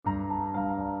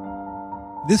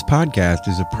This podcast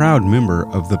is a proud member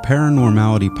of the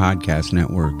Paranormality Podcast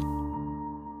Network.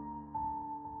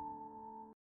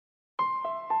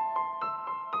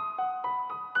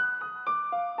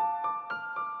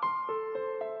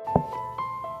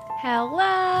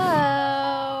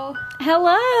 Hello.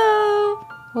 Hello.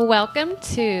 Welcome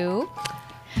to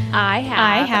I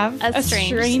have a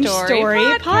strange story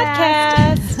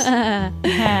podcast.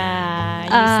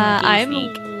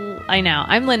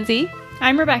 I'm Lindsay.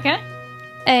 I'm Rebecca.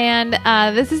 And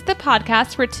this is the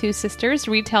podcast where two sisters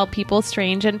retell people's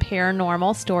strange and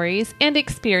paranormal stories and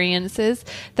experiences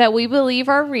that we believe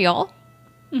are real.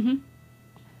 Mm-hmm.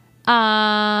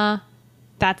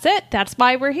 That's it. That's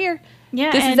why we're here.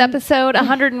 Yeah, This is episode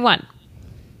 101.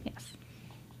 Yes.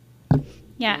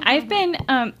 Yeah, I've been,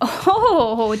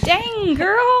 oh, dang,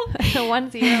 girl.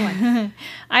 101.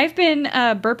 I've been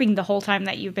burping the whole time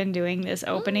that you've been doing this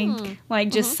opening,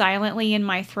 just silently in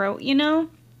my throat, you know?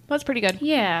 That's pretty good.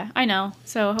 Yeah, I know.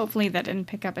 So hopefully that didn't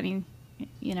pick up any,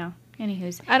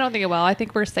 anywho's. I don't think it will. I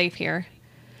think we're safe here.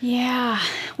 Yeah,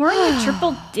 we're in the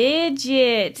triple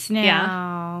digits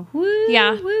now. Yeah. Woo,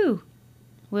 Yeah. woo.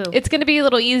 Woo. It's going to be a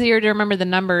little easier to remember the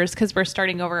numbers because we're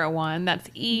starting over at 1. That's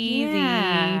easy.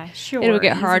 Yeah, sure. It'll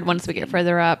get hard Easy. once we get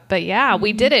further up. But yeah,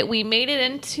 we did it. We made it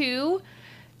into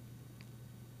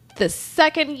the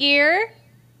second year,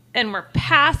 and we're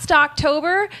past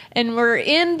October, and we're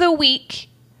in the week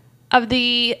of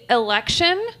the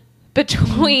election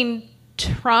between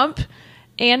Trump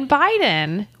and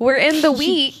Biden. We're in the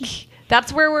week.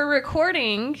 That's where we're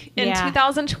recording in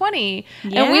 2020.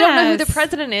 Yes. And we don't know who the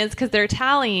president is because they're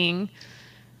tallying.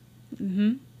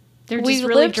 Mm-hmm. They're We've just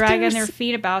really lived dragging through their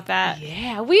feet about that.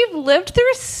 Yeah, we've lived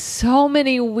through so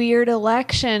many weird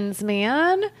elections,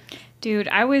 man. Dude,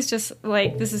 I was just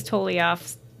like, this is totally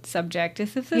off subject.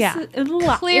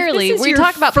 Clearly, we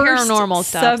talk about paranormal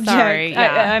stuff. Sorry.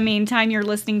 I mean, time you're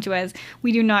listening to us,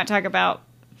 we do not talk about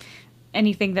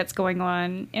anything that's going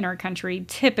on in our country.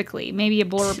 Typically, maybe a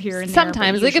blurb here and there.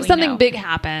 Sometimes, like if something big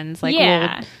happens, like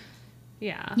yeah.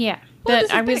 Well, But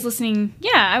I was listening.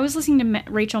 Yeah, I was listening to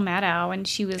Rachel Maddow, and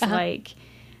she was like,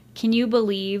 "Can you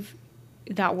believe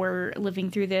that we're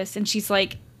living through this?" And she's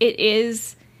like, "It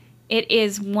is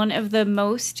one of the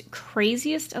most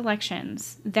craziest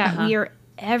elections that we are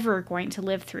ever going to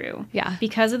live through. Yeah,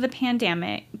 because of the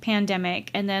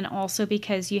pandemic, and then also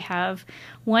because you have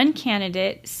one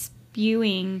candidate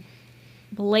spewing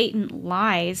blatant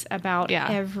lies about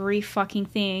every fucking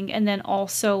thing, and then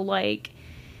also like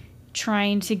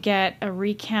trying to get a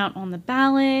recount on the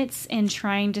ballots and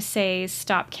trying to say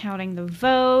stop counting the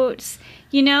votes,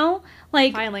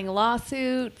 like filing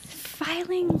lawsuits.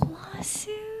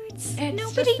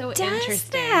 Nobody so does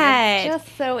that. It's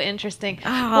just so interesting.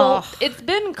 Oh. Well, it's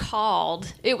been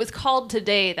called. It was called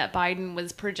today that Biden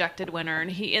was projected winner, and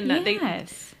they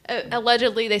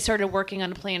allegedly they started working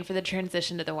on a plan for the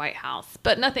transition to the White House,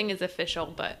 but nothing is official.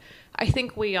 But I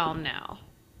think we all know.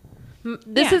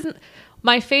 This isn't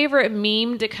my favorite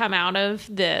meme to come out of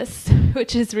this,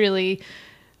 which is really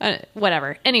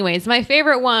whatever. Anyways, my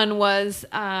favorite one was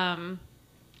a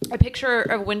picture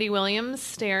of Wendy Williams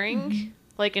staring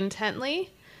like intently.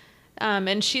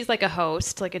 And she's like a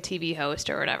host, like a TV host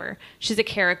or whatever. She's a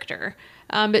character.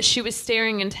 But she was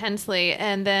staring intensely.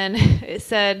 And then it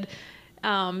said,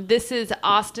 this is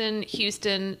Austin,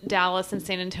 Houston, Dallas, and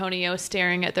San Antonio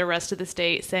staring at the rest of the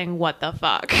state saying, what the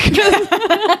fuck?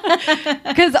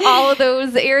 Because all of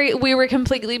those areas, we were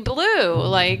completely blue.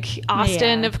 Like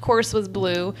Austin, of course, was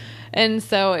blue. And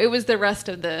so it was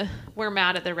we're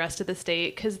mad at the rest of the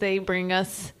state because they bring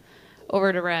us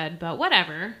over to red, but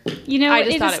whatever. I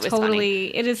just thought it was funny.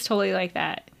 It is totally like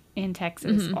that in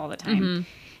Texas all the time.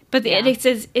 But it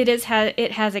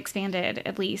has expanded,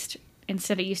 at least.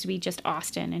 Instead, it used to be just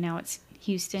Austin, and now it's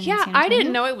Houston. Yeah, and San Antonio. I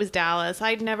didn't know it was Dallas.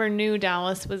 I never knew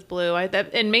Dallas was blue.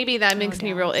 And maybe that makes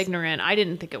me real ignorant. I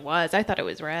didn't think it was. I thought it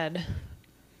was red.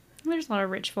 There's a lot of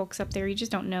rich folks up there. You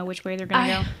just don't know which way they're going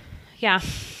to go. Yeah.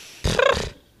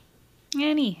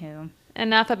 Anywho.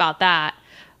 Enough about that.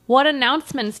 What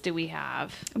announcements do we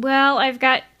have? Well, I'm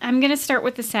going to start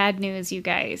with the sad news, you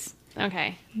guys.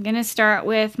 Okay. I'm going to start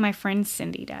with my friend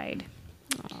Cindy died.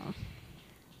 Aww.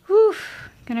 Whew.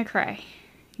 Gonna cry.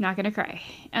 Not gonna cry.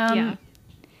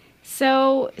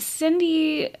 So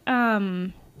Cindy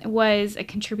was a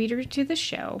contributor to the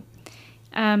show.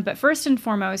 But first and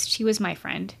foremost, she was my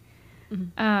friend.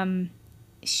 I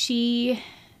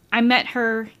met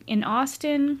her in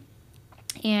Austin,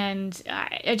 and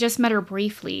I just met her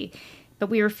briefly, but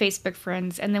we were Facebook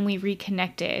friends, and then we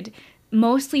reconnected,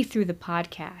 mostly through the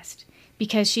podcast,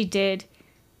 because she did,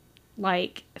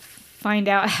 find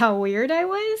out how weird I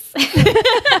was.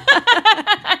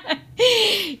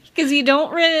 you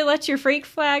don't really let your freak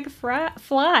flag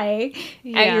fly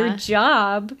at your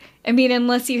job. I mean,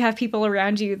 unless you have people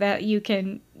around you that you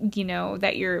can,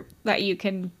 that you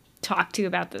can talk to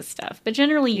about this stuff. But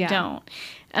generally, you don't.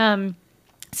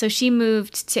 So she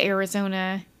moved to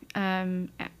Arizona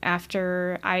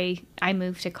after I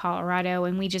moved to Colorado,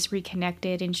 and we just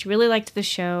reconnected, and she really liked the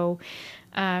show.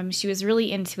 She was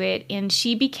really into it, and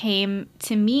she became,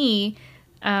 to me,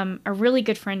 a really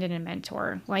good friend and a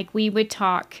mentor. Like, we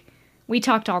talked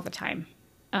all the time.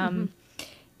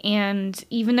 And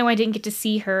even though I didn't get to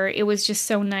see her, it was just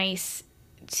so nice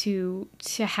to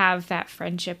have that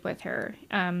friendship with her.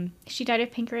 She died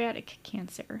of pancreatic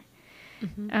cancer.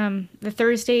 The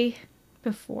Thursday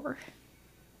before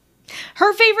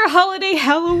her favorite holiday,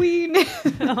 Halloween.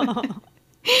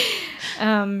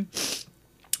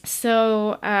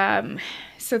 So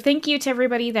thank you to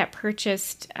everybody that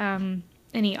purchased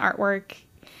any artwork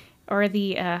or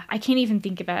the I can't even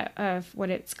think of what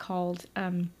it's called.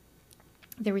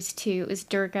 There was two. It was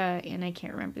Durga, and I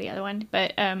can't remember the other one.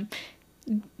 But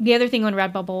the other thing on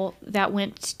Redbubble that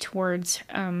went towards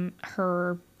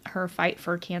her fight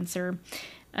for cancer.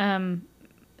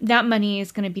 That money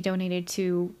is going to be donated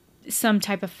to some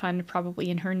type of fund,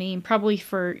 probably in her name, probably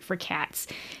for cats.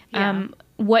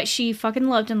 What she fucking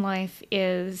loved in life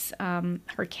is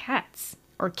her cats,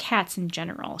 or cats in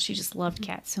general. She just loved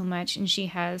cats so much, and she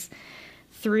has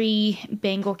 3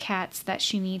 Bengal cats that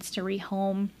she needs to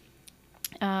rehome,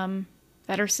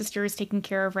 that her sister is taking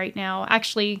care of right now.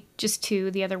 Actually, just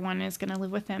 2. The other one is going to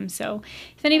live with them. So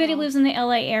if anybody lives in the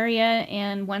LA area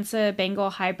and wants a Bengal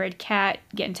hybrid cat,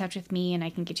 get in touch with me and I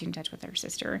can get you in touch with her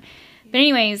sister. But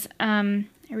anyways, I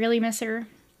really miss her.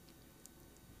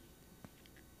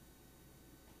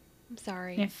 I'm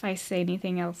sorry. If I say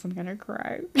anything else, I'm going to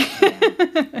cry.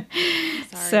 Yeah.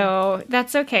 Sorry. So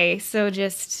that's okay. So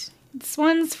just, this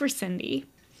one's for Cindy.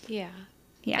 Yeah.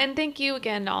 Yeah. And thank you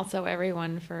again also,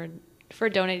 everyone, for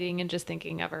donating and just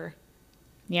thinking of her.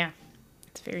 Yeah.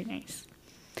 It's very nice.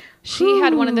 She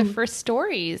had one of the first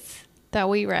stories that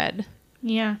we read.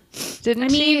 Yeah. Didn't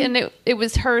she? And it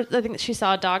was her, I think she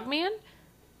saw a dog man.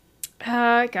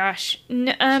 Gosh.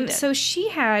 No, so she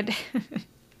had...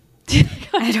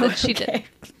 I don't. She did.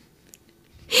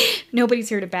 Nobody's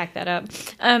here to back that up.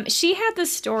 She had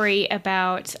this story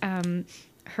about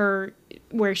her,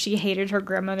 where she hated her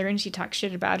grandmother and she talked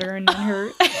shit about her, and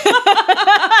then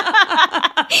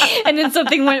and then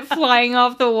something went flying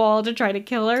off the wall to try to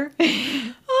kill her.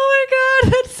 Oh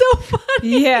my god, that's so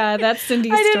funny. Yeah, that's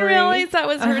Cindy's story. I didn't realize that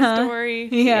was her story.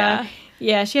 Yeah.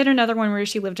 Yeah, she had another one where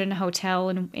she lived in a hotel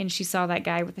and she saw that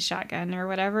guy with the shotgun or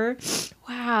whatever.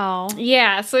 Wow.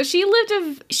 Yeah, so she lived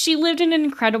an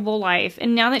incredible life.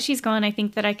 And now that she's gone, I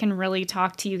think that I can really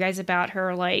talk to you guys about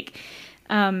her. Like,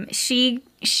 one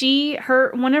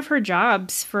of her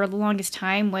jobs for the longest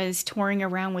time was touring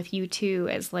around with U2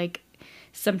 as like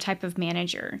some type of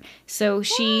manager. So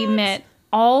she met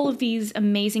all of these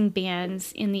amazing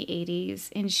bands in the 80s,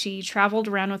 and she traveled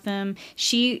around with them.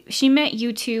 She met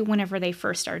U2 whenever they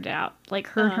first started out. Like,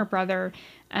 her and her brother,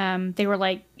 they were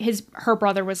like, her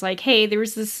brother was like, hey,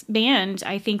 there's this band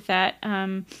I think that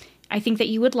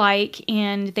you would like,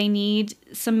 and they need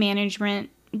some management,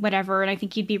 whatever, and I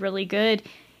think you'd be really good.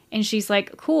 And she's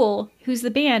like, cool, who's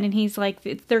the band? And he's like,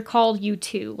 they're called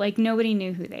U2. Like, nobody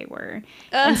knew who they were.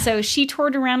 And so she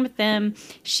toured around with them.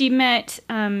 She met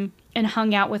and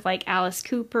hung out with like Alice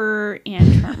Cooper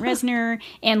and Trent Reznor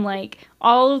and like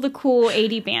all of the cool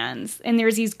 80 bands. And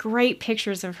there's these great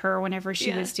pictures of her whenever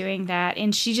she was doing that.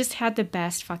 And she just had the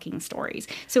best fucking stories.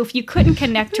 So if you couldn't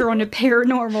connect her on a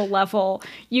paranormal level,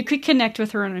 you could connect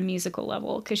with her on a musical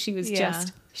level, because she was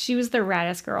she was the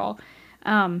raddest girl.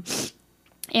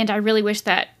 And I really wish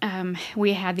that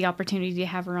we had the opportunity to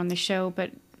have her on the show,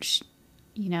 but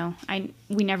we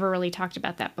never really talked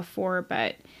about that before.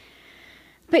 But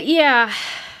yeah,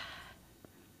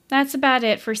 that's about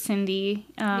it for Cindy.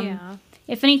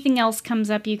 If anything else comes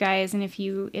up, you guys, and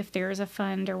if there's a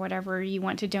fund or whatever you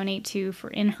want to donate to for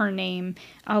in her name,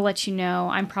 I'll let you know.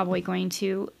 I'm probably going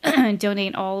to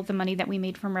donate all of the money that we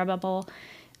made from Redbubble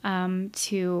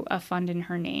to a fund in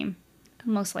her name.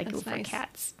 Most likely for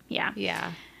cats. Yeah.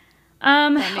 Yeah.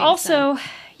 Also, sense.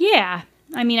 Yeah.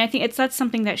 I mean, I think that's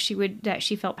something that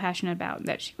she felt passionate about,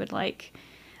 that she would like.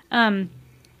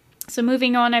 So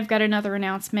moving on, I've got another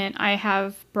announcement. I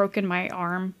have broken my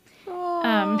arm.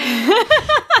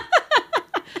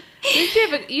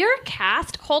 Your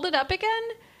cast, hold it up again.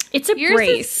 It's a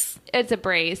brace. It's a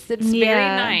brace. It's very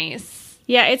nice.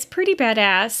 Yeah, it's pretty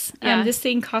badass. This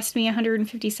thing cost me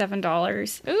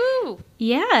 $157. Ooh.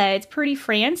 Yeah, it's pretty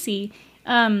fancy.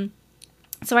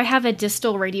 So I have a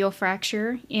distal radial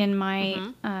fracture in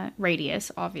my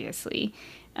radius, obviously.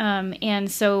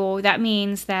 And so that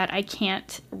means that I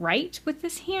can't write with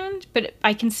this hand, but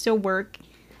I can still work.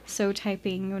 So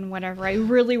typing and whatever. I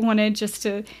really wanted just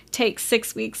to take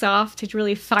 6 weeks off to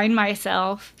really find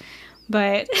myself.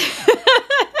 But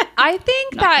I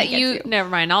think that never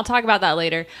mind. I'll talk about that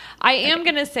later. I am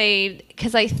going to say,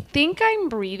 because I think I'm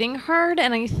breathing hard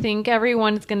and I think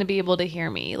everyone's going to be able to hear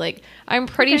me. Like, I'm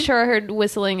pretty sure I heard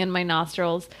whistling in my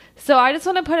nostrils. So I just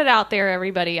want to put it out there,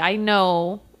 everybody. I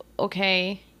know,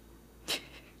 okay?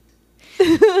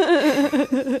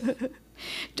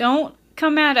 Don't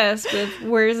come at us with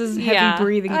where's this heavy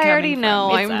breathing coming from. I already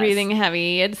know I'm breathing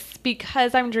heavy. It's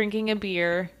because I'm drinking a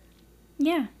beer.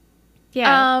 Yeah.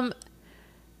 Yeah.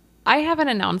 I have an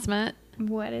announcement.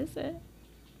 What is it?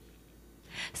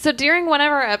 So during one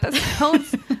of our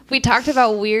episodes, we talked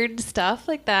about weird stuff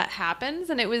like that happens,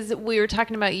 and we were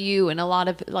talking about you and a lot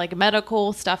of like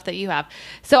medical stuff that you have.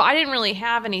 So I didn't really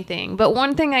have anything, but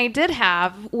one thing I did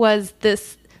have was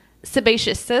this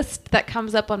sebaceous cyst that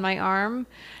comes up on my arm.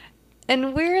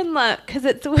 And we're in luck because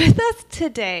it's with us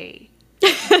today.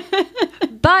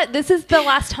 But this is the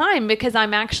last time because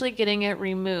I'm actually getting it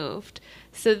removed.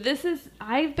 So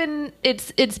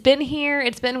it's been here.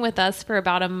 It's been with us for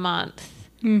about a month.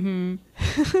 Mm-hmm.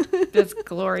 That's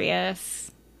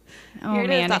glorious. Oh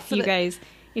man,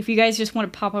 if you guys just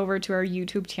want to pop over to our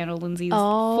YouTube channel, Lindsay's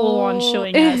full on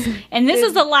showing us. And this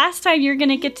is the last time you're going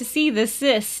to get to see the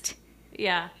cyst.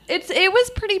 Yeah, it was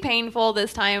pretty painful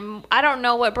this time. I don't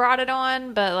know what brought it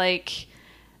on, but like,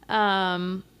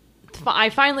 I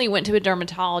finally went to a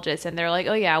dermatologist, and they're like,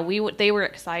 "Oh yeah, they were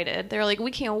excited. They're like,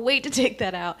 we can't wait to take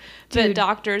that out." Dude. But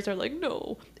doctors are like,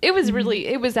 "No." It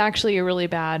was actually a really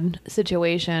bad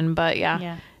situation, but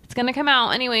yeah, it's gonna come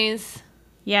out anyways.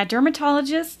 Yeah,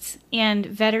 dermatologists and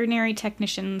veterinary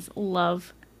technicians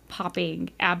love popping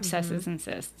abscesses and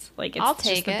cysts. Like, it's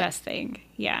just the best thing.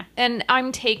 Yeah. And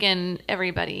I'm taking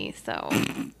everybody, so.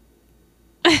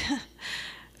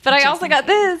 But I also got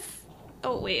this.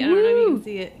 Oh, wait. I don't know if you can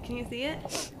see it. Can you see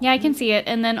it? Yeah, I can see it.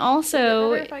 And then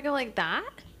also. If I go like that?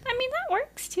 I mean, that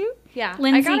works too. Yeah.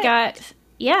 Lindsay got.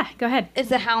 Yeah, go ahead.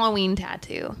 It's a Halloween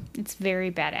tattoo. It's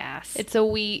very badass. It's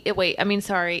a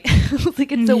sorry.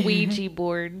 Like, it's a Ouija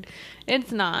board.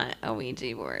 It's not a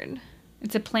Ouija board.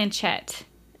 It's a planchette.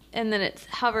 And then it's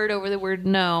hovered over the word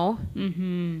no.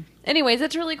 Mm-hmm. Anyways,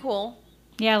 it's really cool.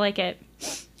 Yeah, I like it.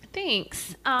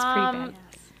 Thanks. It's pretty badass.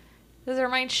 Those are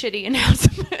my shitty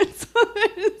announcements.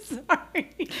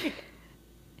 Sorry.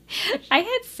 I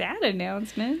had sad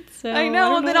announcements. So I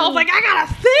know, and then I was like, I got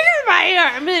a thing in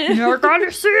my arm. Now I got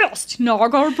a cyst. Now I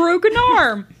got a broken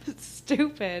arm.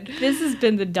 Stupid. This has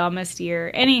been the dumbest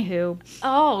year. Anywho.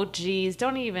 Oh, geez.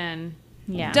 Don't even.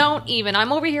 Yeah. Don't even.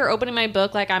 I'm over here opening my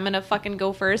book like I'm going to fucking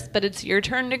go first, but it's your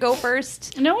turn to go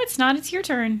first. No, it's not. It's your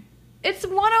turn. It's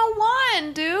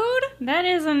 101, dude. That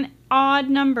is an odd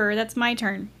number. That's my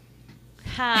turn.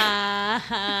 Ha,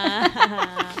 ha,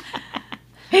 ha.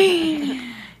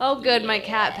 Oh, good. My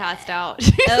cat passed out.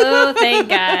 Oh, thank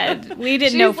God. We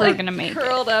didn't know if we were going to make it.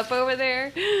 Curled up over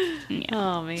there. Yeah.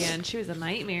 Oh, man. She was a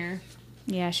nightmare.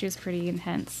 Yeah, she was pretty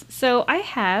intense. So I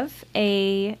have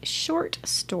a short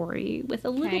story with just a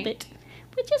little bit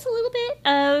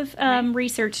of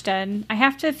research done. I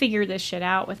have to figure this shit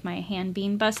out with my hand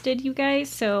being busted, you guys.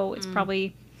 So it's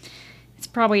probably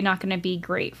not going to be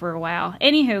great for a while.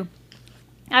 Anywho,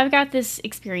 I've got this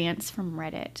experience from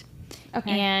Reddit.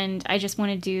 Okay. And I just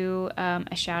want to do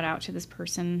a shout out to this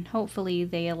person. Hopefully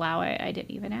they allow it. I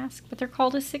didn't even ask, but they're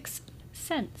called a Sixth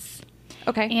Sense.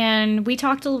 Okay. And we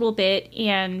talked a little bit,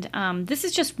 and this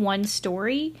is just one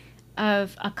story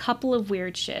of a couple of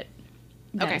weird shit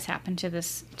that has happened to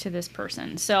this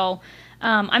person. So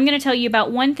I'm going to tell you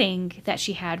about one thing that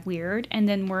she had weird, and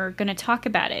then we're going to talk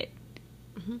about it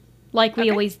like we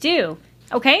always do.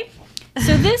 Okay?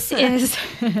 So this is,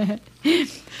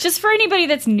 just for anybody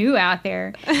that's new out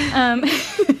there,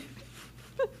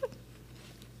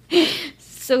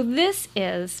 so this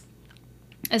is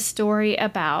a story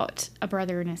about a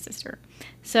brother and a sister.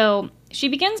 So she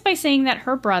begins by saying that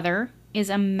her brother is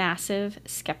a massive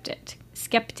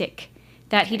skeptic,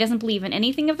 that he doesn't believe in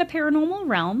anything of the paranormal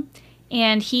realm,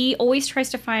 and he always tries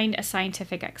to find a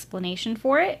scientific explanation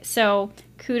for it. So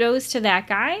kudos to that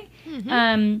guy.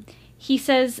 Mm-hmm. He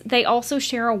says they also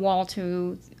share a wall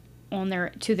to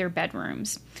their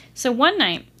bedrooms. So one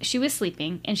night she was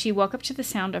sleeping and she woke up to the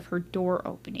sound of her door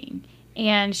opening.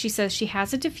 And she says she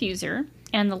has a diffuser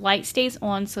and the light stays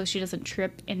on so she doesn't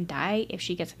trip and die if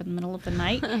she gets up in the middle of the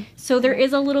night. So there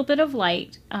is a little bit of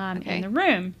light in the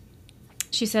room.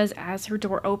 She says as her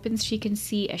door opens, she can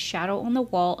see a shadow on the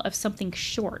wall of something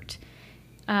short.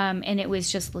 And it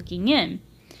was just looking in.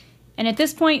 And at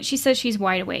this point, she says she's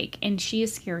wide awake and she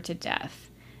is scared to death.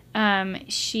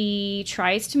 She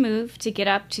tries to move to get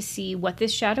up to see what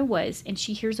this shadow was, and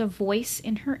she hears a voice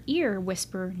in her ear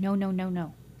whisper, "No, no, no,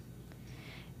 no."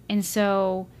 And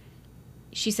so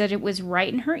she said it was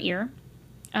right in her ear.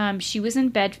 She was in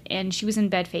bed, and she was in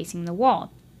bed facing the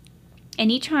wall.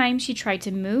 And each time she tried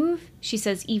to move, she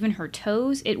says even her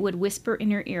toes, it would whisper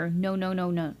in her ear, "No, no,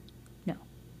 no, no, no,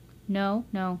 no,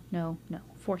 no, no, no,"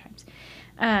 4 times.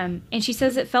 And she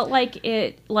says it felt like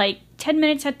 10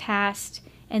 minutes had passed,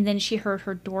 and then she heard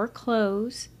her door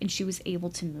close, and she was able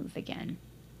to move again.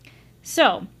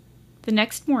 So, the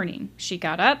next morning, she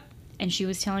got up, and she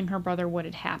was telling her brother what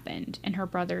had happened. And her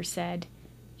brother said,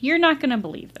 "You're not going to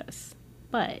believe this,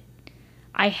 but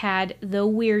I had the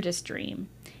weirdest dream."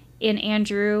 And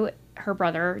Andrew, her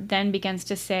brother, then begins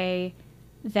to say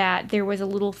that there was a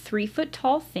little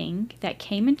 3-foot-tall thing that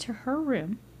came into her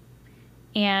room,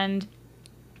 and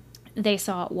they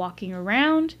saw it walking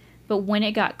around, but when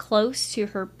it got close to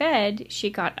her bed, she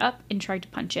got up and tried to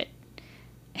punch it.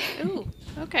 Ooh,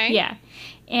 okay. Yeah.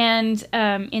 And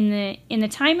in the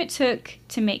time it took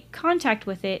to make contact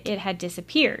with it, it had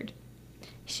disappeared.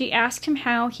 She asked him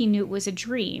how he knew it was a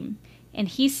dream, and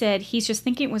he said he's just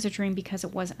thinking it was a dream because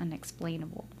it was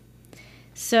unexplainable.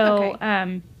 So,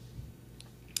 okay.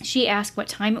 She asked what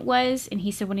time it was, and he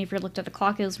said whenever he looked at the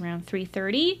clock, it was around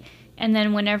 3:30. And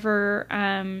then whenever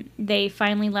they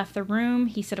finally left the room,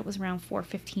 he said it was around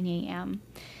 4:15 a.m.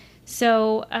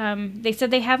 So they said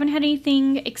they haven't had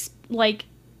anything like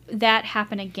that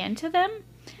happen again to them.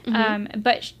 Mm-hmm.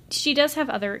 But she does have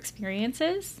other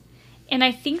experiences. And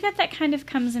I think that kind of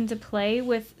comes into play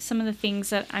with some of the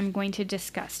things that I'm going to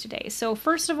discuss today. So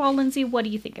first of all, Lindsay, what do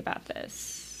you think about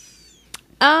this?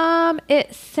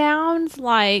 It sounds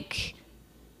like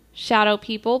shadow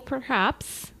people,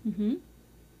 perhaps. Mm-hmm.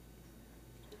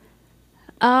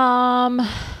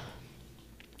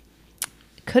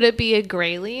 Could it be a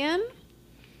Graylian?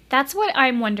 That's what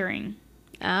I'm wondering.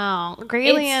 Oh,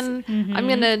 Graylian. Mm-hmm. I'm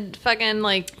gonna fucking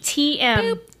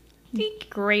TM. Boop.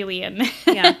 Graylian.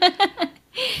 Yeah.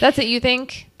 That's what you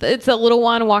think? It's a little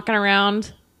one walking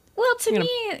around. Well, to me,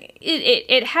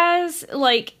 it has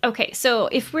okay. So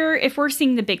if we're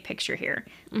seeing the big picture here,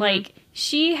 mm-hmm.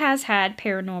 She has had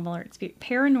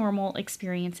paranormal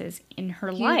experiences in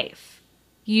her life.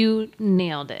 You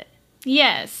nailed it.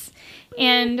 Yes,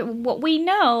 and what we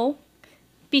know,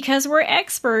 because we're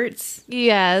experts,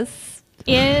 yes,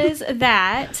 is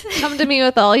that come to me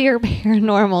with all your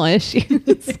paranormal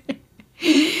issues.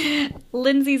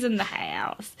 Lindsay's in the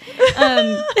house.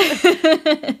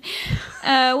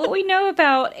 What we know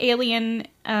about alien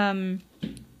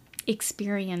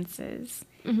experiences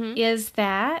mm-hmm. is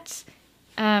that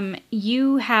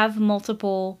you have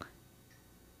multiple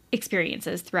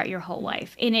experiences throughout your whole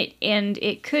life, and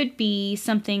it could be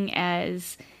something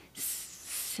as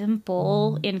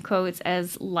simple in quotes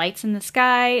as lights in the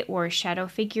sky or shadow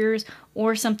figures,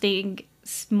 or something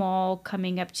small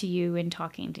coming up to you and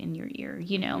talking in your ear,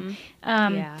 Mm-hmm.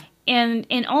 Yeah.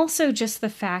 And also just the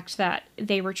fact that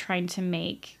they were trying to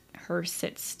make her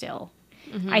sit still.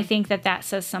 Mm-hmm. I think that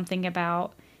says something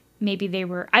about maybe they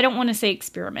were, I don't want to say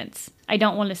experiments. I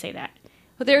don't want to say that.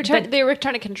 Well, they were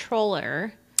trying to control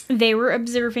her. They were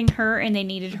observing her, and they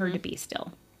needed her to be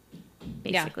still.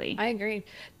 Basically. Yeah, I agree.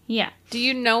 Yeah. Do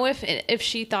you know if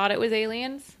she thought it was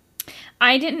aliens?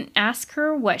 I didn't ask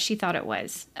her what she thought it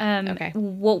was. Okay.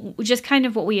 Just kind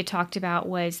of what we had talked about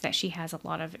was that she has a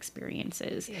lot of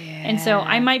experiences. Yeah. And so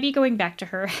I might be going back to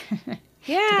her.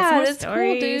 Yeah, that's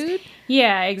cool, dude.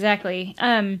 Yeah, exactly.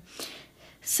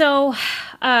 So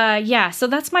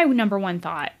that's my number one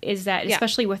thought, is that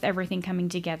especially with everything coming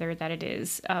together, that it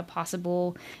is a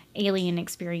possible alien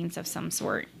experience of some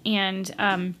sort.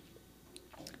 And,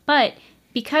 but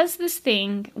because this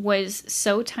thing was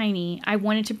so tiny, I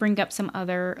wanted to bring up some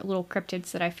other little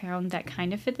cryptids that I found that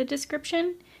kind of fit the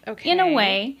description. Okay. In a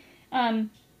way.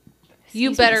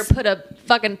 You better put a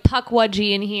fucking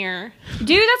Pukwudgie in here.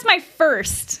 Dude, that's my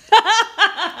first.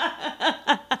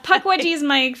 Pukwudgie is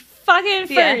my fucking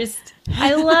first. Yeah.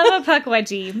 I love a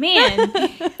Pukwudgie. Man,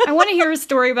 I want to hear a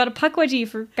story about a Pukwudgie,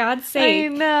 for God's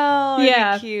sake. I know.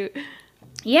 Yeah. Cute.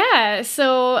 Yeah,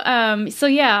 so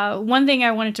yeah, one thing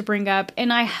I wanted to bring up,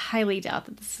 and I highly doubt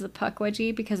that this is a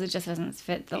Pukwudgie because it just doesn't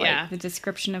fit the the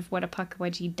description of what a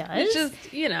Pukwudgie does. It's just,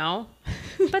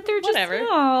 but they're just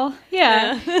small.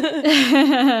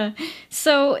 Yeah.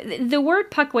 So the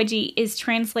word Pukwudgie is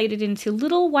translated into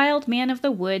little wild man of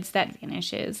the woods that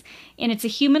vanishes, and it's a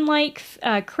human-like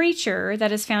creature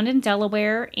that is found in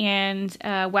Delaware and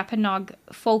Wampanoag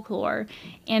folklore,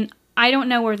 and I don't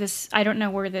know where this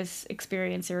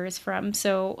experiencer is from,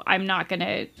 so I'm not going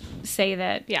to say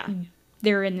that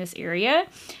they're in this area.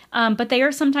 But they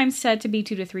are sometimes said to be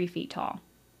 2 to 3 feet tall.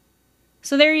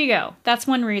 So there you go. That's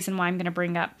one reason why I'm going to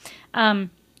bring up.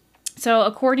 So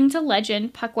according to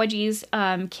legend, Pukwudgies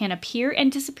can appear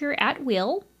and disappear at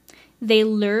will. They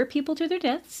lure people to their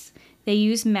deaths. They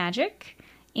use magic.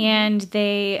 And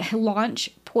they launch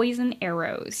poison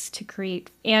arrows to create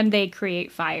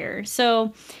fire.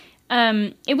 So...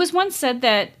 it was once said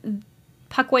that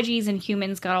Pukwudgies and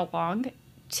humans got along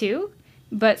too,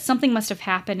 but something must have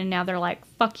happened, and now they're like,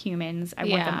 "Fuck humans! I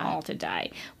want them all to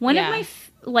die." One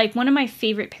of my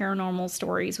favorite paranormal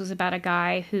stories was about a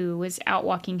guy who was out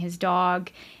walking his dog,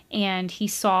 and he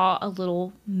saw a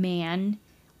little man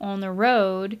on the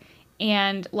road,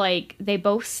 and like they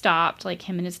both stopped, like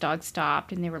him and his dog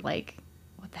stopped, and they were like,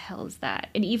 "What the hell is that?"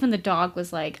 And even the dog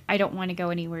was like, "I don't want to go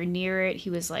anywhere near it." He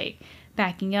was like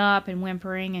backing up and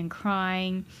whimpering and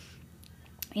crying,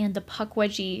 and the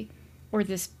Pukwudgie, or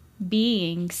this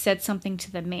being, said something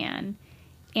to the man,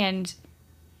 and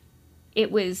it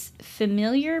was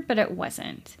familiar, but it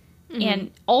wasn't.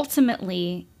 And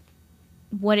ultimately,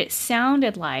 what it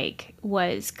sounded like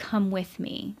was "come with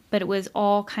me," but it was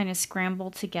all kind of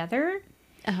scrambled together.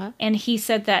 And he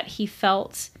said that he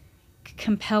felt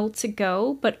compelled to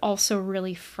go, but also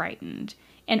really frightened,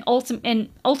 and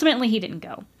ultimately he didn't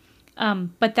go.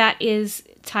 But that is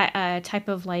a type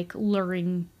of like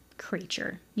luring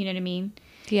creature. You know what I mean?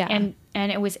 Yeah.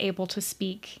 And it was able to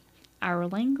speak our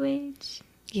language.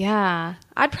 Yeah.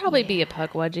 I'd probably be a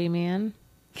Pukwudgie, man.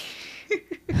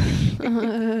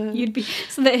 You'd be.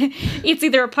 So it's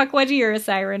either a Pukwudgie or a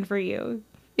siren for you.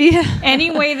 Yeah. Any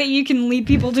way that you can lead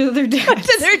people to their death.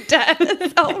 To their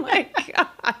death. Oh my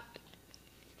God.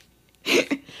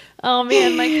 Oh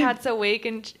man, my cat's awake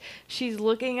and she's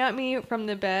looking at me from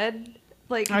the bed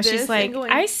like this. She's like,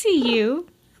 going, "I see you."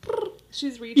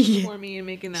 She's reaching for me and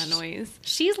making that noise.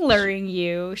 She's luring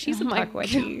you. She's a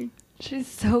Pukwudgie. She's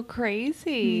so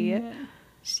crazy. Yeah.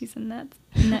 She's a nut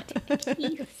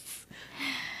piece.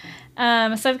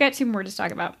 So I've got 2 more to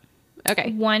talk about.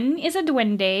 Okay. One is a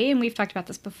duende, and we've talked about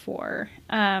this before.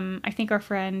 I think our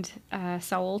friend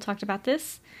Saul talked about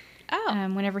this.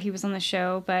 Whenever he was on the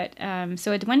show. But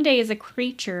so a duende is a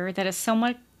creature that is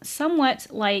somewhat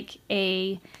like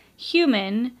a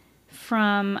human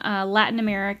from Latin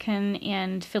American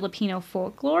and Filipino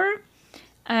folklore.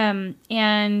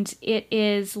 And it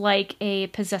is like a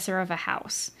possessor of a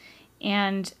house.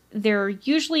 And they're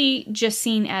usually just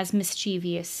seen as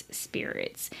mischievous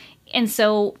spirits. And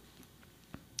so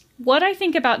what I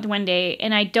think about duende,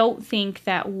 and I don't think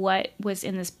that what was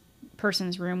in this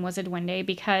person's room was a duende,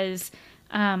 because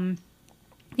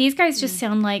these guys just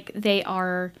sound like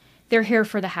they're here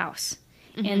for the house,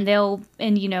 and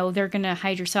they're gonna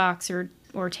hide your socks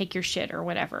or take your shit or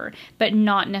whatever, but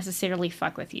not necessarily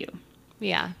fuck with you.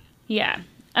 Yeah.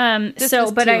 This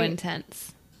is too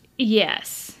intense.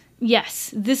 Yes,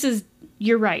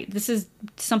 you're right. This is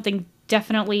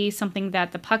definitely something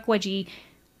that the Pukwudgie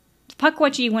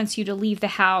wants you to leave the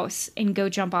house and go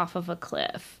jump off of a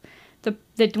cliff.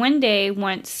 The duende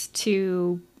wants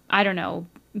to, I don't know,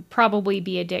 probably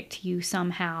be a dick to you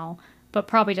somehow, but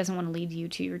probably doesn't want to lead you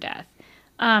to your death.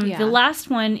 The last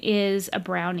one is a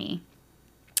brownie.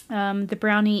 The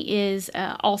brownie is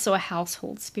also a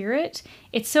household spirit.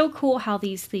 It's so cool how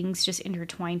these things just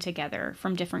intertwine together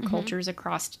from different cultures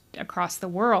across the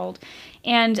world.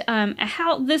 And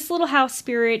how this little house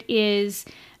spirit is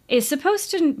supposed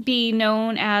to be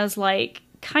known as like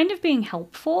kind of being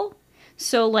helpful.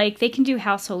 So, like, they can do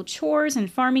household chores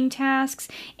and farming tasks,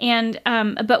 and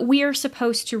but we are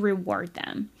supposed to reward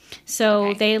them.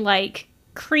 So they like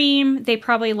cream. They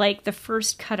probably like the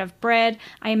first cut of bread.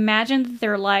 I imagine that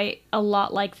they're like a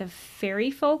lot like the fairy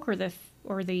folk or the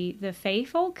fae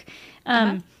folk.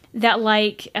 That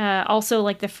like also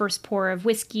like the first pour of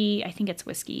whiskey. I think it's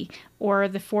whiskey, or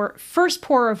the first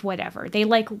pour of whatever. They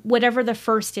like whatever the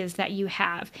first is that you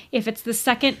have. If it's the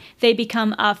second, they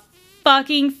become a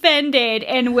fucking offended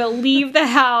and will leave the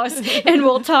house and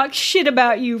will talk shit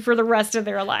about you for the rest of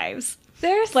their lives.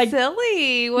 They're like,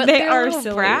 silly. They are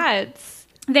silly brats.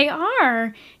 They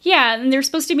are. Yeah, and they're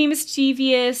supposed to be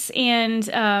mischievous, and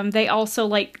they also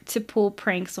like to pull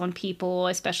pranks on people,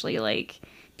 especially like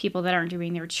people that aren't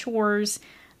doing their chores.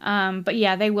 But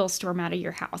yeah, they will storm out of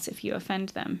your house if you offend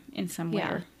them in some way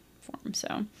or form.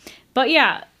 So, but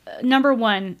yeah, number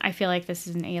one, I feel like this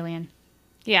is an alien.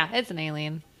 Yeah, it's an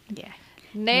alien. Yeah.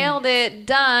 Nailed it.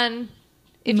 Done.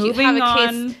 If Moving you have a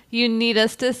on. case you need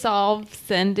us to solve,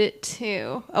 send it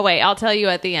to... Oh, wait. I'll tell you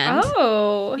at the end.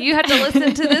 Oh. You have to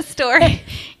listen to this story.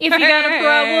 If you got a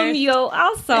problem,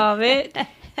 I'll solve it.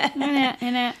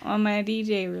 On my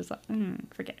DJ result.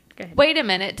 Forget. Go ahead. Wait a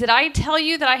minute. Did I tell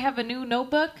you that I have a new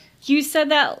notebook? You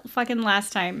said that fucking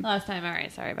last time. Last time. All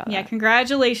right. Sorry about that. Yeah,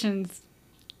 congratulations.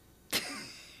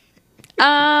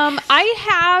 I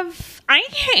have...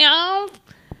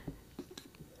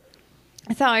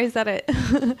 That's how I said it.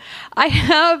 I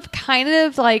have kind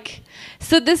of like...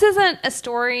 So this isn't a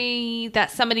story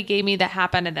that somebody gave me that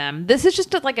happened to them. This is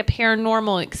just like a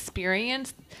paranormal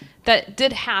experience that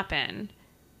did happen.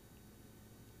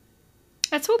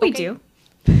 That's what we do.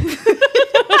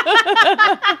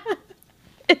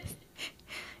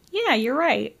 Yeah, you're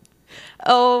right.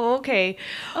 Oh, okay.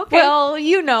 Well,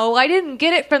 I didn't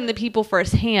get it from the people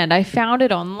firsthand. I found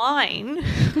it online.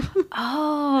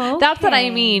 Oh, okay. That's what I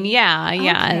mean. Yeah.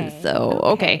 Okay. So,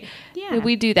 okay. Yeah.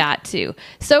 We do that too.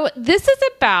 So this is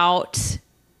about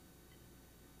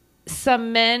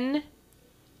some men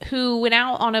who went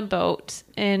out on a boat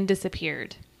and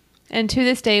disappeared. And to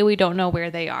this day, we don't know where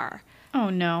they are.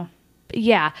 Oh, no.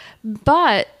 Yeah.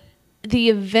 But the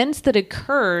events that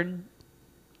occurred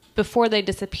before they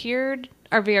disappeared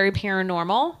are very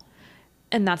paranormal.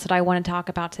 And that's what I want to talk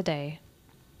about today.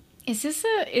 Is this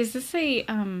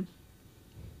a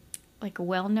like a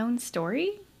well-known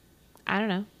story? I don't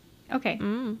know. Okay.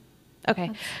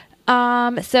 Okay.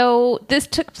 So this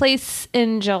took place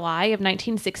in July of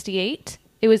 1968.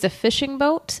 It was a fishing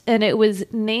boat, and it was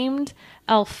named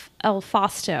El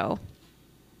Fausto.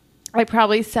 I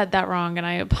probably said that wrong, and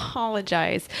I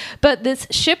apologize. But this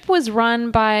ship was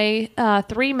run by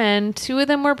 3 men. 2 of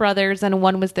them were brothers, and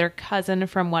 1 was their cousin,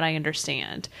 from what I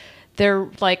understand. They're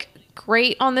like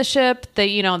great on the ship.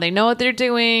 They know what they're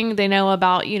doing. They know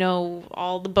about,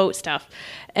 all the boat stuff.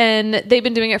 And they've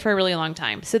been doing it for a really long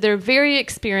time. So they're very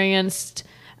experienced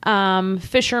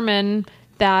fishermen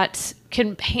that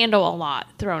can handle a lot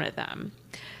thrown at them.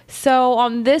 So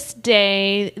on this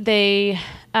day, they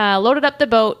loaded up the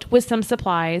boat with some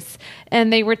supplies,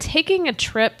 and they were taking a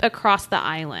trip across the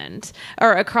island,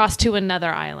 or across to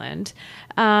another island.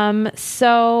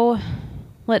 So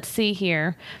let's see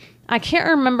here. I can't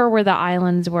remember where the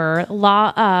islands were.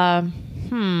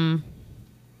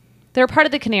 They're part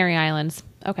of the Canary Islands.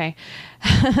 Okay.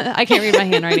 I can't read my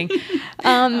handwriting.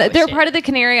 They're part of the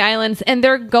Canary Islands, and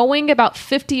they're going about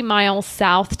 50 miles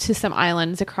south to some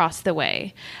islands across the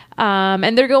way.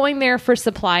 And they're going there for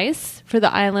supplies for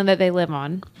the island that they live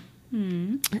on.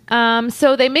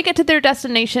 So they make it to their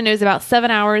destination. It was about 7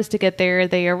 hours to get there.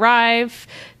 They arrive,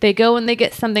 they go and they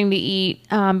get something to eat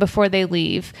before they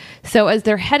leave. So as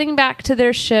they're heading back to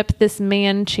their ship, this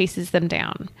man chases them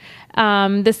down.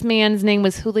 This man's name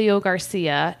was Julio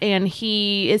Garcia, and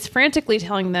he is frantically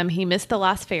telling them he missed the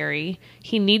last ferry.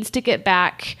 He needs to get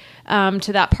back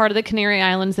to that part of the Canary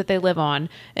Islands that they live on.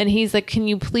 And he's like, "Can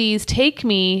you please take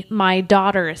me? My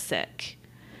daughter is sick."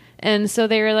 And so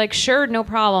they were like, "Sure, no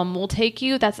problem. We'll take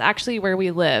you. That's actually where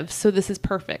we live. So this is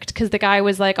perfect." Because the guy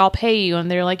was like, "I'll pay you." And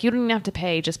they're like, "You don't even have to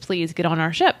pay. Just please get on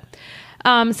our ship."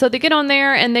 So they get on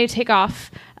there and they take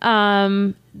off.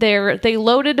 They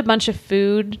loaded a bunch of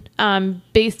food,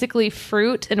 basically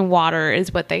fruit and water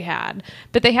is what they had.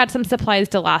 But they had some supplies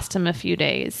to last them a few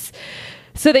days.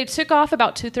 So they took off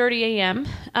about 2:30 a.m.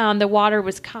 The water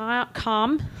was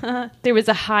calm. There was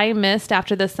a high mist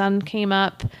after the sun came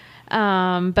up.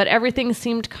 But everything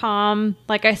seemed calm.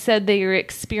 Like I said, they were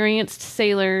experienced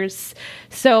sailors.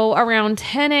 So around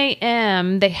 10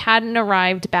 a.m., they hadn't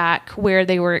arrived back where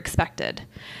they were expected.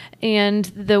 And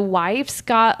the wives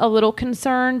got a little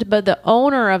concerned, but the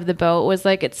owner of the boat was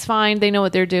like, "It's fine. They know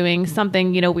what they're doing.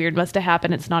 Something, weird must have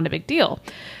happened. It's not a big deal."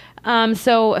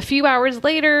 So a few hours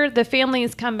later, the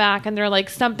families come back and they're like,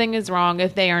 "Something is wrong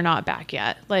if they are not back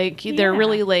yet. Like they're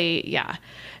really late." Yeah.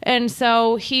 And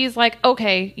so he's like,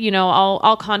 "Okay,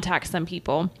 I'll contact some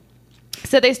people."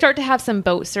 So they start to have some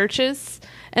boat searches,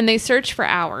 and they search for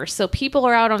hours. So people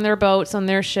are out on their boats, on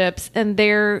their ships, and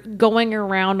they're going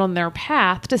around on their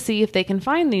path to see if they can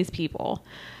find these people.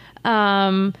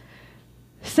 There's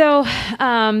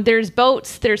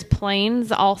boats, there's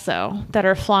planes also that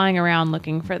are flying around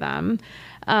looking for them.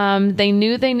 They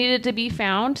knew they needed to be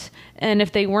found, and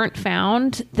if they weren't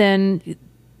found, then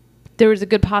there was a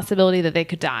good possibility that they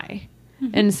could die.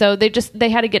 Mm-hmm. And so they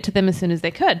had to get to them as soon as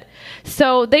they could.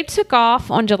 So they took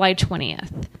off on July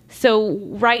 20th. So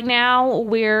right now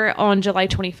we're on July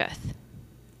 25th.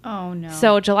 Oh, no.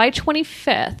 So July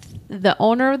 25th, the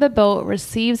owner of the boat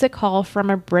receives a call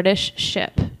from a British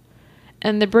ship.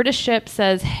 And the British ship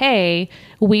says, hey,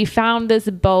 we found this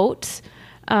boat.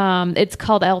 It's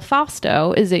called El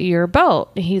Fausto. Is it your boat?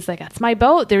 And he's like, that's my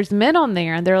boat. There's men on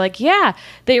there. And they're like, yeah,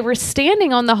 they were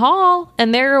standing on the hull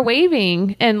and they were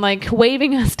waving and like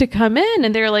waving us to come in.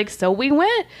 And they're like, so we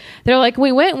went. They're like,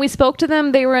 we went and we spoke to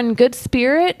them. They were in good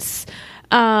spirits.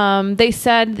 They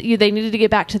said they needed to get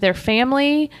back to their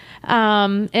family.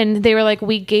 And they were like,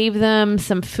 we gave them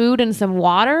some food and some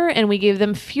water and we gave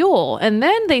them fuel. And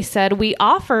then they said, we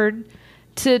offered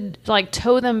to like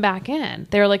tow them back in.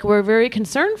 They were like, we're very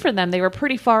concerned for them. They were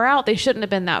pretty far out. They shouldn't have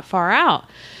been that far out.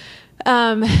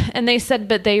 And they said,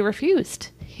 but they refused.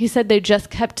 He said they just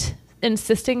kept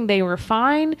insisting they were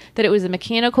fine, that it was a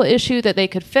mechanical issue that they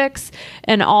could fix,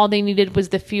 and all they needed was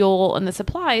the fuel and the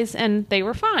supplies, and they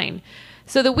were fine.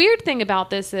 So the weird thing about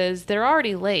this is they're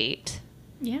already late.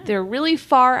 Yeah. They're really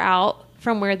far out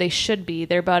from where they should be.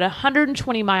 They're about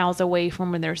 120 miles away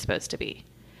from where they're supposed to be.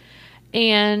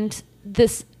 And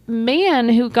this man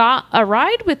who got a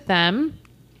ride with them,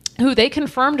 who they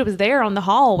confirmed was there on the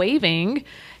hall waving,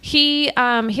 he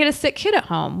had a sick kid at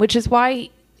home, which is why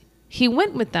he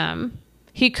went with them.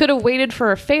 He could have waited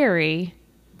for a ferry,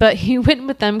 but he went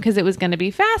with them because it was going to be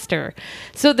faster.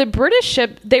 So the British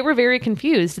ship, they were very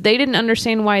confused. They didn't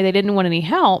understand why they didn't want any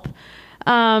help.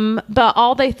 But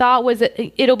all they thought was that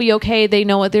it'll be okay. They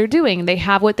know what they're doing. They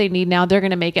have what they need now. They're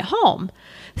going to make it home.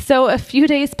 So a few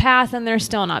days pass and they're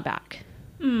still not back.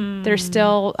 They're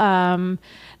still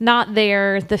not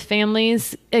there. The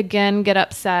families, again, get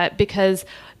upset because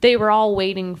they were all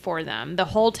waiting for them. The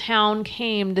whole town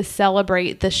came to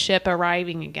celebrate the ship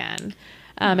arriving again.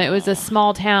 It was a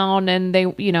small town and they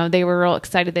were real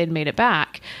excited they'd made it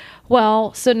back.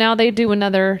 Well, so now they do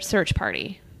another search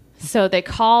party. So they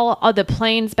call the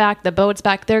planes back, the boats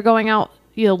back. They're going out,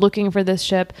 looking for this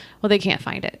ship. Well, they can't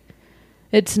find it.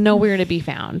 It's nowhere to be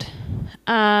found.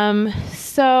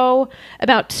 So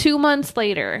about 2 months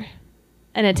later,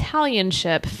 an Italian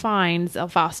ship finds El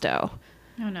Fausto.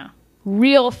 Oh, no.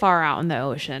 Real far out in the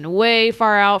ocean, way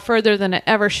far out, further than it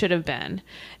ever should have been.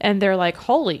 And they're like,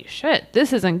 holy shit,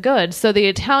 this isn't good. So the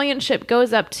Italian ship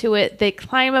goes up to it. They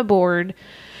climb aboard.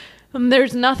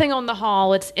 There's nothing on the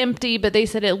hull. It's empty, but they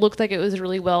said it looked like it was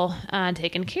really well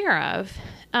taken care of.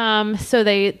 So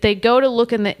they go to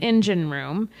look in the engine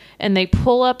room and they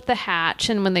pull up the hatch.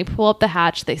 And when they pull up the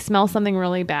hatch, they smell something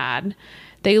really bad.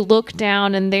 They look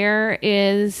down and there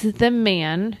is the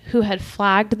man who had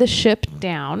flagged the ship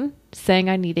down, saying,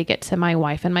 I need to get to my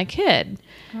wife and my kid.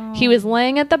 Oh. He was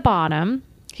laying at the bottom.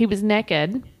 He was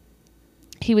naked.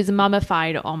 He was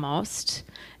mummified almost.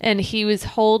 And he was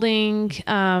holding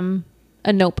a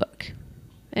notebook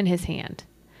in his hand.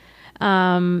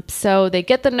 So they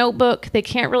get the notebook. They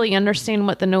can't really understand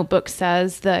what the notebook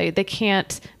says. They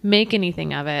can't make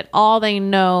anything of it. All they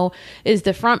know is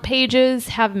the front pages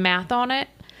have math on it.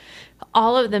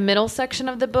 All of the middle section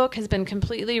of the book has been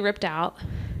completely ripped out.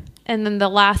 And then the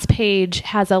last page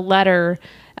has a letter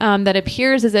that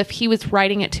appears as if he was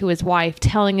writing it to his wife,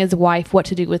 telling his wife what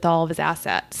to do with all of his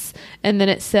assets. And then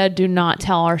it said, do not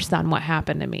tell our son what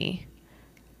happened to me.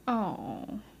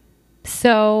 Oh.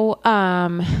 So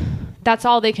that's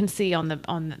all they can see in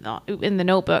the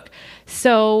notebook.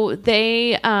 So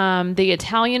they the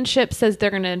Italian ship says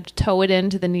they're going to tow it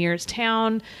into the nearest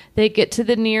town. They get to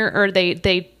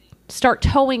they start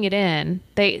towing it in.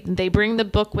 They bring the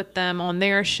book with them on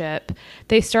their ship.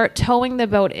 They start towing the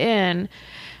boat in.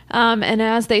 And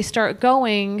as they start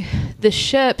going, the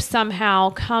ship somehow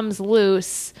comes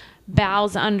loose,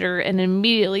 bows under, and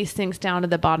immediately sinks down to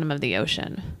the bottom of the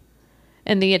ocean.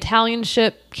 And the Italian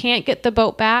ship can't get the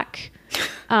boat back.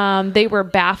 They were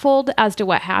baffled as to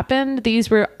what happened. These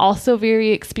were also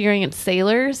very experienced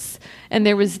sailors, and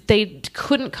they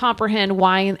couldn't comprehend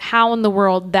how in the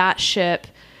world that ship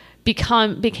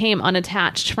became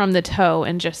unattached from the tow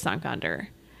and just sunk under.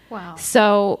 Wow.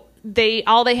 So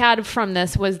all they had from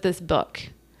this was this book.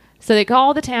 So they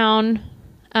call the town,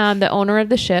 the owner of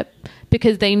the ship,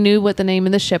 because they knew what the name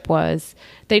of the ship was.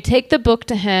 They take the book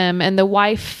to him, and the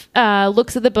wife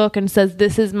looks at the book and says,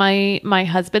 this is my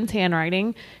husband's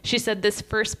handwriting. She said this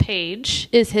first page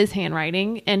is his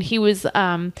handwriting, and he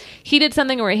did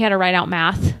something where he had to write out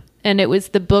math, and it was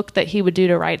the book that he would do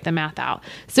to write the math out.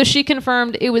 So she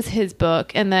confirmed it was his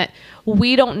book, and that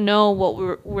we don't know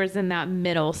what was in that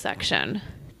middle section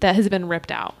that has been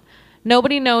ripped out.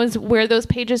 Nobody knows where those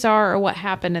pages are or what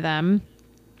happened to them.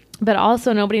 But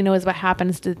also nobody knows what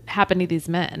happened to these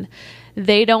men.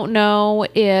 They don't know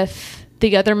if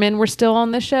the other men were still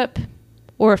on the ship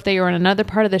or if they were in another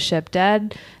part of the ship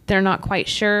dead. They're not quite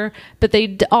sure. But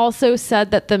they also said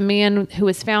that the man who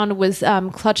was found was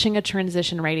clutching a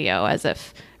transition radio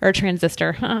or a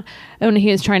transistor. When he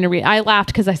was trying to read. I laughed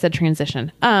because I said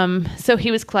transition. So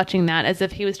he was clutching that as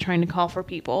if he was trying to call for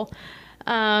people.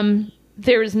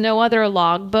 There was no other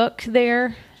logbook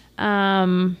there.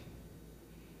 And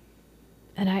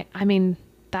I mean,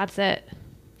 that's it.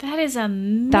 That is a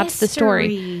mystery. That's the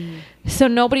story. So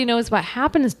nobody knows what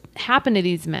happened to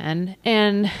these men.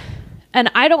 And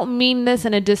I don't mean this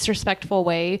in a disrespectful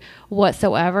way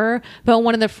whatsoever, but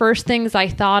one of the first things I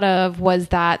thought of was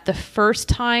that the first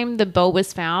time the boat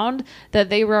was found, that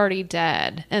they were already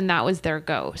dead, and that was their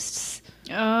ghosts.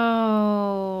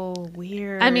 Oh,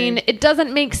 weird. I mean, it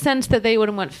doesn't make sense that they would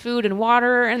want food and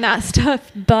water and that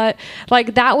stuff, but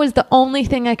like that was the only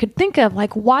thing I could think of.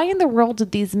 Like, why in the world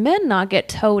did these men not get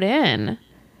towed in?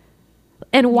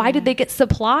 And why did they get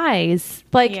supplies?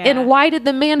 Like, and why did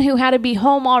the man who had to be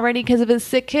home already because of his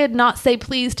sick kid not say,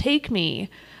 please take me?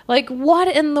 Like, what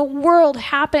in the world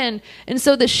happened? And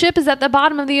so the ship is at the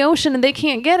bottom of the ocean and they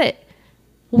can't get it.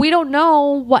 We don't know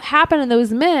what happened to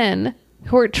those men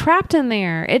who are trapped in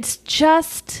there. It's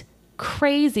just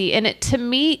crazy. And to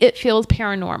me, it feels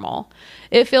paranormal.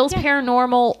 It feels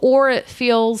paranormal, or it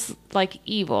feels like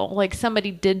evil, like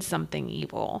somebody did something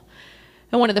evil.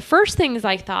 And one of the first things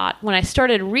I thought when I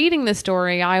started reading the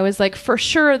story, I was like, for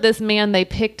sure this man they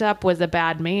picked up was a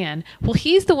bad man. Well,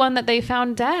 he's the one that they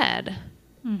found dead.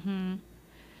 Mm-hmm.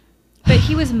 But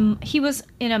he was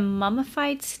in a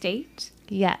mummified state?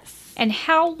 Yes. And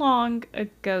how long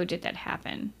ago did that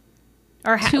happen?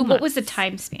 Or what was the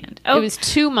time span? Oh, it was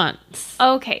 2 months.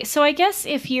 Okay, so I guess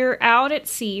if you're out at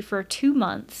sea for 2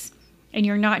 months and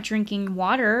you're not drinking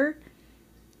water,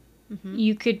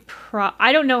 you could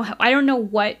I don't know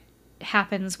what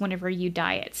happens whenever you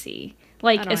die at sea.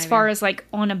 Like as far as like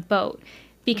on a boat,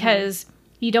 because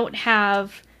you don't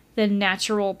have the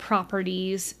natural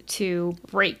properties to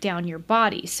break down your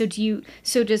body. So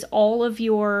does all of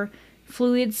your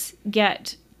fluids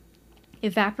get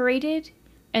evaporated?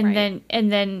 And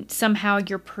then somehow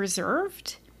you're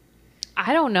preserved?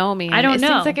 I don't know, man. I don't know.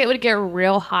 It seems like it would get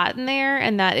real hot in there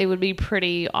and that it would be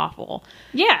pretty awful.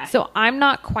 Yeah. So I'm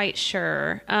not quite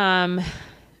sure. And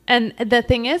the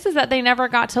thing is that they never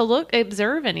got to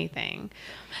observe anything.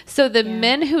 So the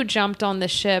men who jumped on the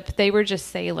ship, they were just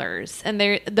sailors. And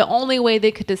the only way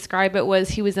they could describe it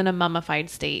was he was in a mummified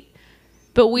state.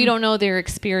 But we don't know their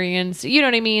experience. You know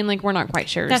what I mean? Like, we're not quite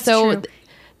sure. That's true.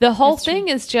 The whole thing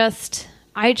is just...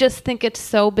 I just think it's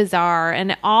so bizarre.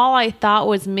 And all I thought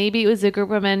was maybe it was a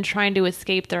group of men trying to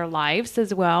escape their lives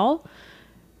as well.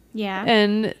 Yeah.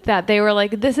 And that they were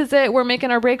like, this is it. We're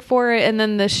making our break for it. And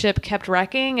then the ship kept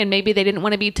wrecking. And maybe they didn't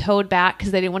want to be towed back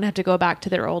because they didn't want to have to go back to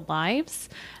their old lives.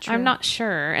 True. I'm not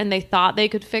sure. And they thought they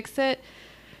could fix it.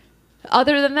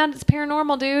 Other than that, it's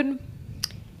paranormal, dude.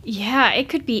 Yeah, it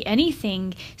could be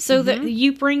anything. So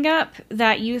you bring up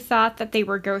that you thought that they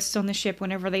were ghosts on the ship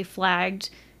whenever they flagged...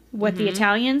 the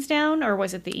Italians down, or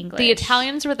was it the English? The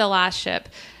Italians were the last ship.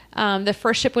 The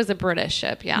first ship was a British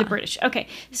ship, The British. Okay.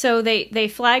 So they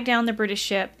flagged down the British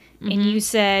ship, and you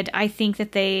said, I think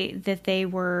that they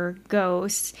were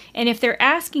ghosts. And if they're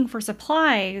asking for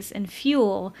supplies and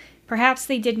fuel, perhaps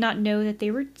they did not know that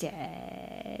they were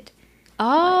dead.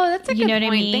 Oh, that's a good point. What I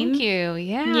mean? Thank you.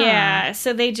 Yeah. Yeah.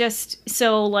 So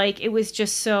it was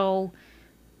just so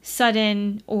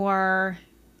sudden or...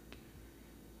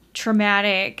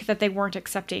 traumatic that they weren't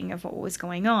accepting of what was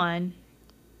going on.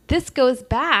 This goes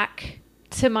back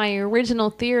to my original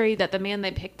theory that the man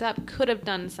they picked up could have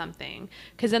done something.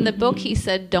 Because in the book he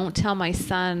said, don't tell my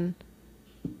son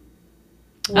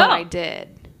what I did.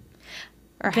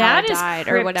 Or how I died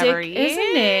cryptic, or whatever.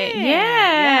 Isn't it?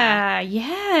 Yeah.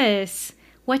 Yes.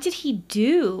 What did he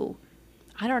do?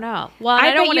 I don't know. Well,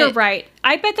 I bet you're right.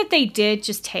 I bet that they did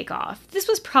just take off. This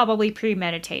was probably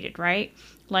premeditated, right?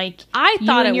 Like, I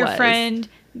thought you and your friend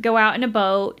go out in a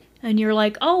boat, and you're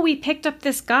like, oh, we picked up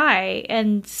this guy,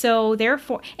 and so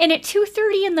therefore... And at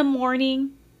 2:30 in the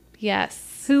morning...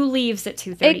 Yes. Who leaves at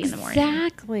 2:30 in the morning?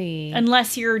 Exactly.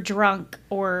 Unless you're drunk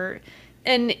or...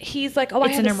 And he's like, oh, I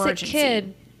have a sick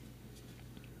kid.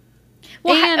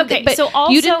 Well, okay, so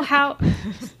also how...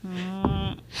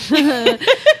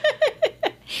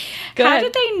 How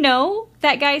did they know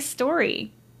that guy's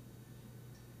story?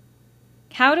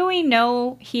 How do we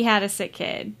know he had a sick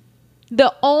kid?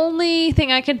 The only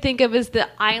thing I can think of is the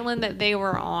island that they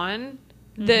were on.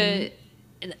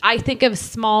 I think of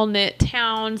small knit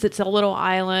towns. It's a little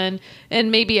island,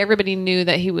 and maybe everybody knew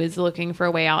that he was looking for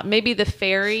a way out. Maybe the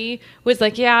ferry was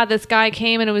like, yeah, this guy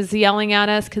came and was yelling at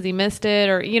us because he missed it,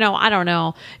 or I don't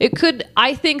know. It could.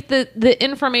 I think that the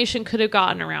information could have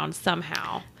gotten around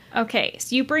somehow. Okay,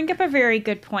 so you bring up a very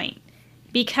good point,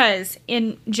 because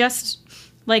in just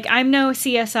like, I'm no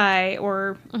CSI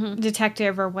or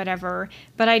detective or whatever,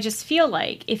 but I just feel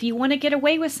like if you want to get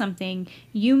away with something,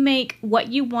 you make what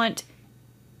you want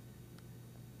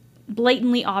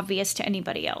blatantly obvious to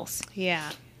anybody else.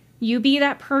 Yeah. You be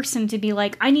that person to be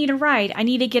like, I need a ride. I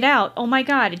need to get out. Oh my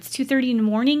God, it's 2:30 in the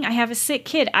morning. I have a sick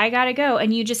kid. I gotta go.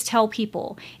 And you just tell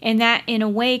people. And that, in a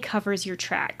way, covers your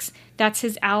tracks. That's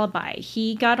his alibi.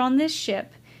 He got on this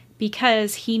ship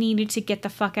because he needed to get the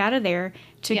fuck out of there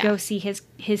to go see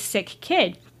his sick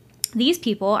kid. These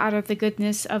people, out of the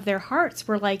goodness of their hearts,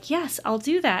 were like, yes, I'll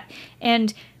do that.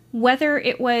 And whether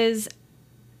it was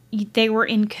they were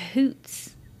in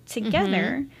cahoots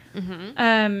together,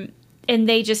 and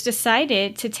they just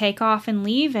decided to take off and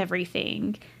leave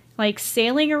everything. Like,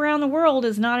 sailing around the world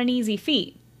is not an easy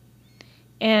feat.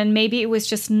 And maybe it was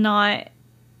just not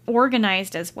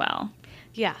organized as well.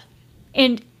 Yeah.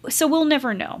 And so we'll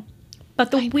never know.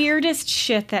 But the weirdest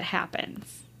shit that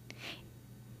happens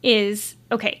is,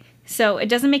 okay, so it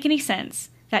doesn't make any sense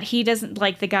that he doesn't,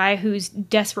 like, the guy who's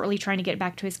desperately trying to get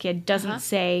back to his kid doesn't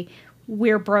say,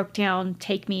 we're broke down,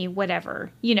 take me,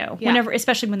 whatever, whenever,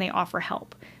 especially when they offer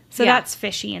help. So that's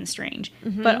fishy and strange.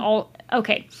 But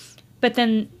but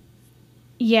then,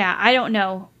 I don't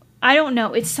know.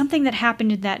 It's something that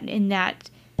happened in that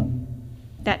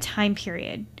time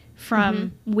period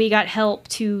from we got help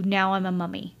to now I'm a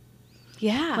mummy.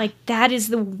 Yeah. Like, that is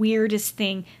the weirdest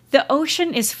thing. The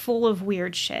ocean is full of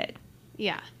weird shit.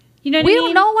 Yeah. You know what I mean? mean? We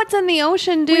don't know what's in the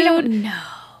ocean, dude. We don't know.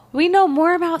 We know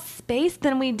more about space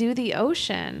than we do the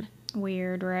ocean.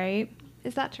 Weird, right?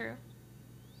 Is that true?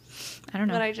 I don't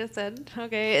know. What I just said.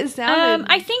 Okay, it sounded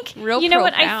I think, real you know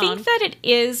profound. what? I think that it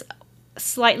is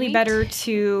slightly better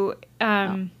to,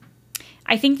 I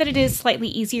think that it is slightly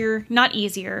easier, not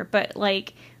easier, but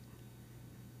like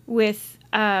with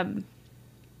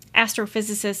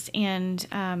astrophysicists and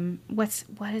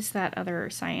what is that other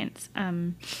science?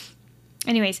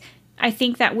 Anyways, I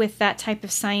think that with that type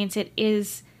of science, it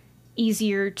is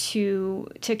easier to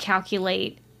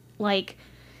calculate, like,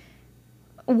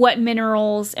 what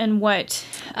minerals and what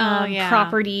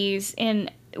properties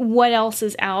and what else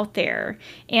is out there.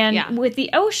 And with the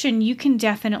ocean, you can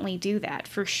definitely do that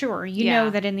for sure. You know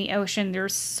that in the ocean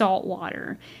there's salt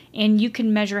water, and you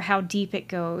can measure how deep it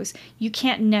goes. You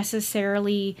can't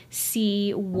necessarily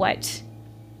see what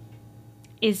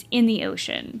is in the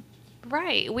ocean.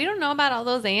 Right. We don't know about all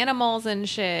those animals and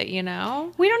shit, We don't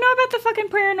know about the fucking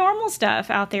paranormal stuff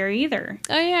out there either.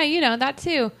 Oh, yeah, that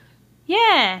too.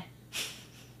 Yeah.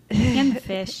 And the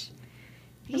fish.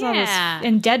 There's all those,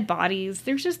 and dead bodies.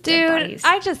 There's just dead bodies.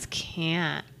 I just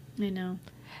can't. I know.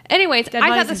 Anyways, I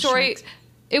thought the story,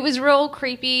 it was real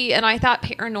creepy, and I thought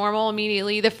paranormal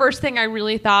immediately. The first thing I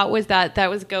really thought was that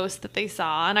was ghosts that they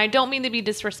saw. And I don't mean to be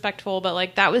disrespectful, but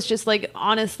like, that was just like,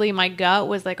 honestly, my gut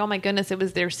was like, oh my goodness, it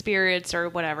was their spirits or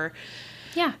whatever.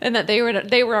 Yeah. And that they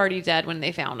were already dead when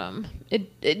they found them.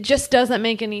 It just doesn't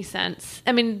make any sense.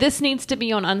 I mean, this needs to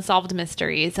be on Unsolved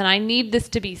Mysteries, and I need this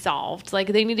to be solved.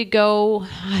 Like, they need to go,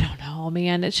 I don't know,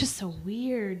 man. It's just so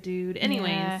weird, dude.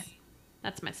 Anyways,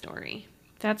 that's my story.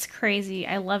 That's crazy.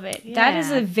 I love it. Yeah. That is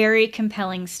a very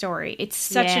compelling story. It's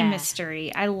such a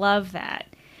mystery. I love that.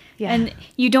 Yeah. And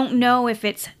you don't know if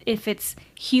it's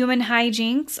human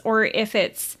hijinks or if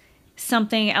it's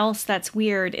something else that's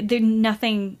weird.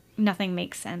 Nothing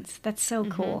makes sense. That's so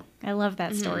cool. I love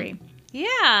that story.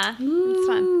 Yeah. Ooh. It's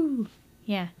fun.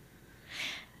 Yeah.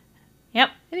 Yep.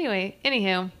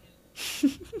 Anywho.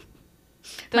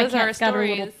 Those are our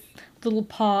stories. Got a little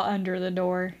paw under the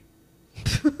door.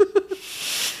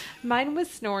 Mine was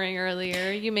snoring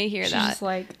earlier. You may hear that. Just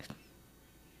like,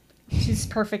 she's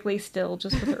perfectly still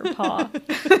just with her paw.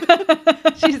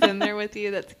 She's in there with you.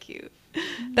 That's cute.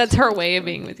 That's her way of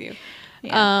being with you.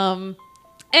 Yeah.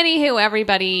 Anywho,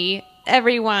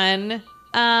 everyone,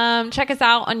 check us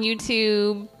out on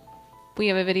YouTube. We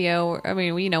have a video. I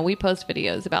mean, we post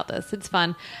videos about this. It's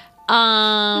fun.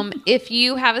 If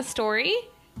you have a story,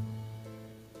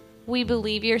 we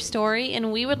believe your story,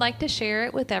 and we would like to share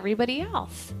it with everybody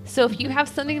else. So if you have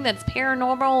something that's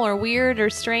paranormal or weird or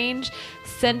strange,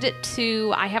 send it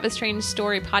to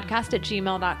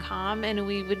ihaveastrangestorypodcast@gmail.com, and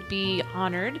we would be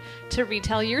honored to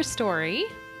retell your story.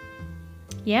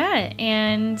 Yeah,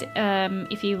 and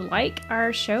if you like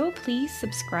our show, please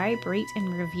subscribe, rate,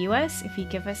 and review us. If you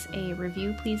give us a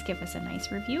review, please give us a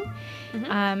nice review.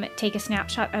 Take a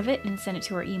snapshot of it and send it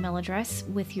to our email address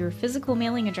with your physical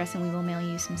mailing address, and we will mail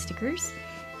you some stickers.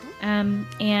 Yeah.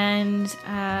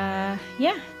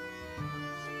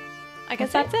 I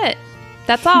guess that's it.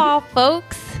 That's all,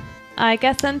 folks. I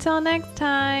guess until next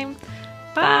time.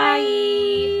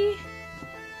 Bye.